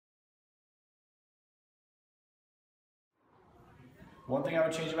One thing I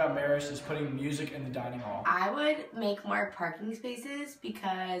would change about Marist is putting music in the dining hall. I would make more parking spaces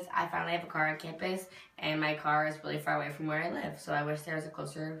because I finally have a car on campus and my car is really far away from where I live, so I wish there was a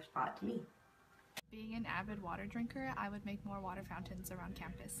closer spot to me. Being an avid water drinker, I would make more water fountains around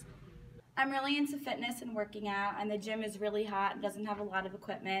campus. I'm really into fitness and working out, and the gym is really hot and doesn't have a lot of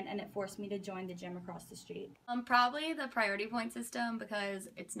equipment, and it forced me to join the gym across the street. Probably the priority point system, because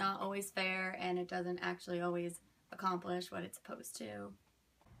it's not always fair and it doesn't actually always accomplish what it's supposed to.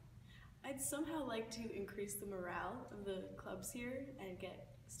 I'd somehow like to increase the morale of the clubs here and get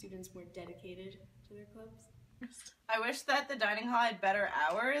students more dedicated to their clubs. I wish that the dining hall had better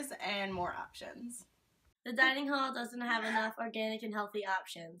hours and more options. The dining hall doesn't have enough organic and healthy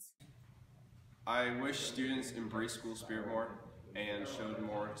options. I wish students embraced school spirit more and showed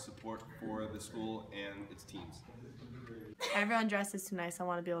more support for the school and its teams. Everyone dresses too nice. I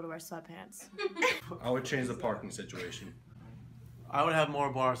want to be able to wear sweatpants. I would change the parking situation. I would have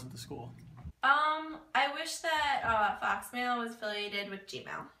more bars at the school. I wish that Foxmail was affiliated with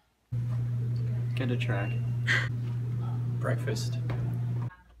Gmail. Get a track. Breakfast.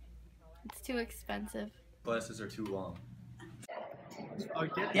 It's too expensive. Classes are too long.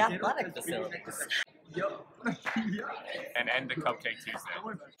 The athletic facilities. And end the Cupcake Tuesday.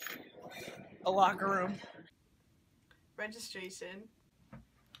 A locker room. Registration.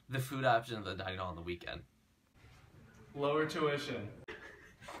 The food option of the dining hall on the weekend. Lower tuition.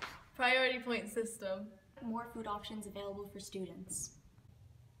 Priority point system. More food options available for students.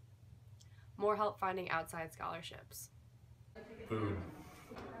 More help finding outside scholarships. Food.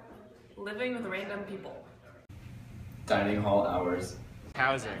 Living with random people. Dining hall hours.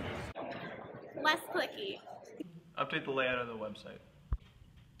 Housing. Less clicky. Update the layout of the website.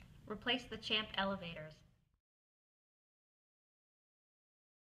 Replace the Champ elevators.